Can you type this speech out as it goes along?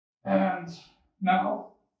And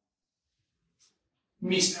now,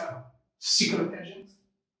 Mr. Secret Agent,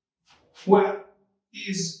 where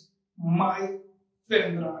is my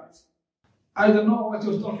pen drive? I don't know what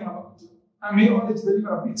you're talking about. I'm here only to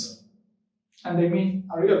deliver a pizza. And I mean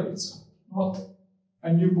a real pizza, not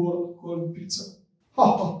a newborn called pizza.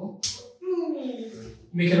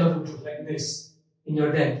 Make another joke like this in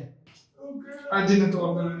your den. Okay. I didn't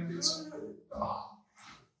order any pizza.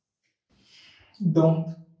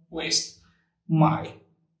 Don't waste my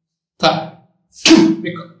time.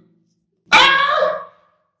 Because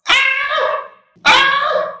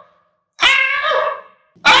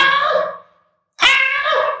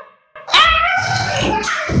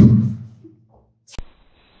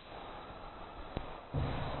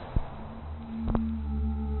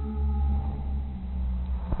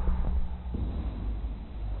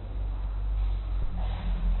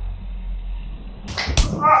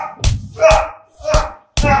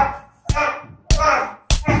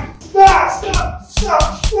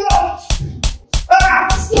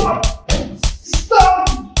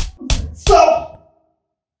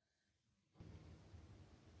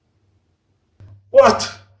what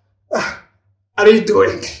are you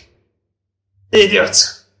doing,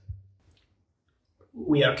 idiots?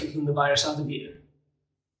 We are kicking the virus out of here.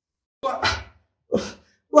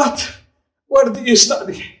 What? Where do you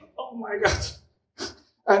study? Oh my god.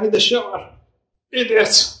 I need a shower.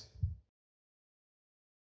 Idiots.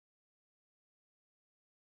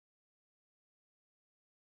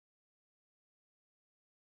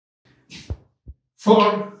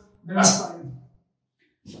 For the last time.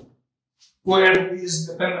 Where is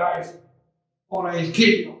the pen drive? Or I'll kill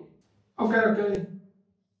you. Okay.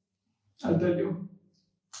 I'll tell you.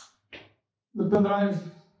 The pen drive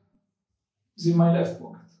is in my left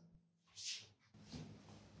pocket.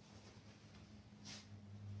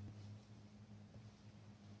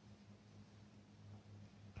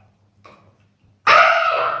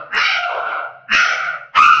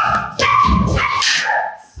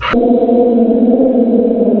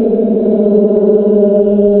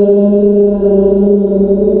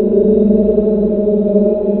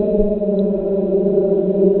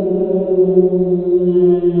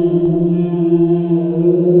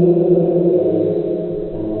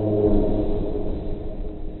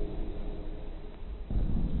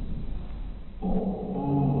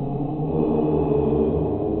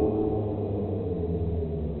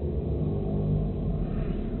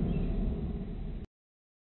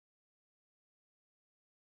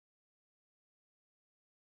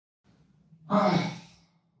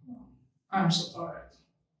 I'm so tired.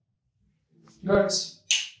 Guys.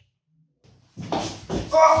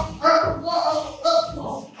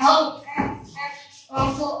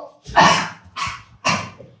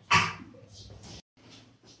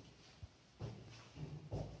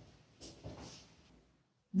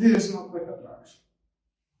 This is not my pen drive.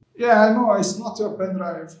 Yeah, I know it's not your pen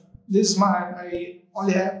drive. This is mine. I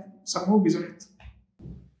only have some movies on it.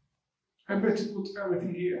 I bet you put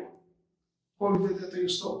everything here. All the data you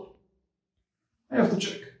stole. I have to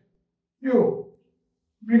check. You,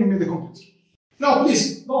 bring me the computer. No,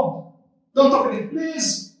 please, don't. Don't open it,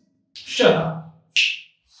 please. Shut up.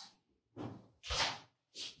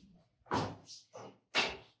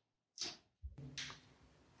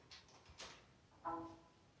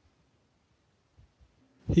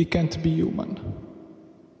 He can't be human.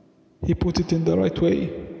 He put it in the right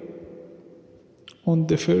way. On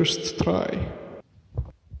the first try.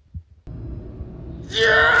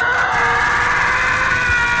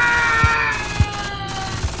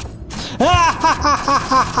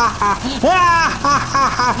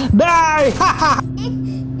 Die!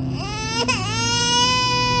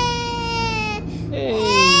 Hey,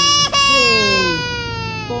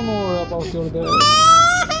 don't worry about your dad.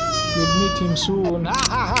 You'll meet him soon.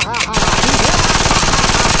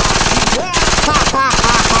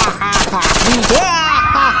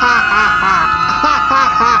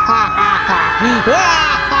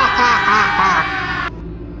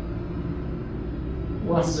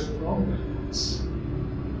 What's the problem?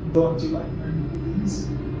 Don't you like my movies?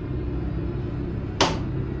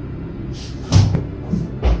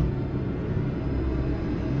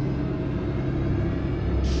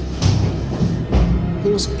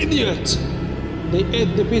 Those idiots! They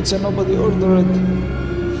ate the pizza, nobody ordered it.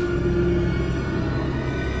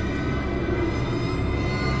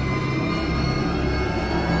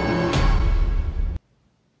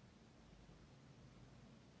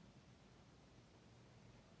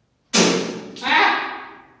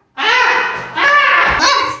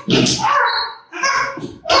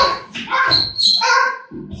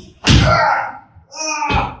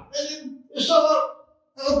 Shut up!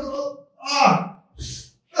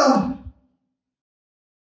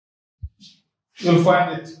 You'll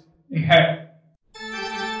find it in hell.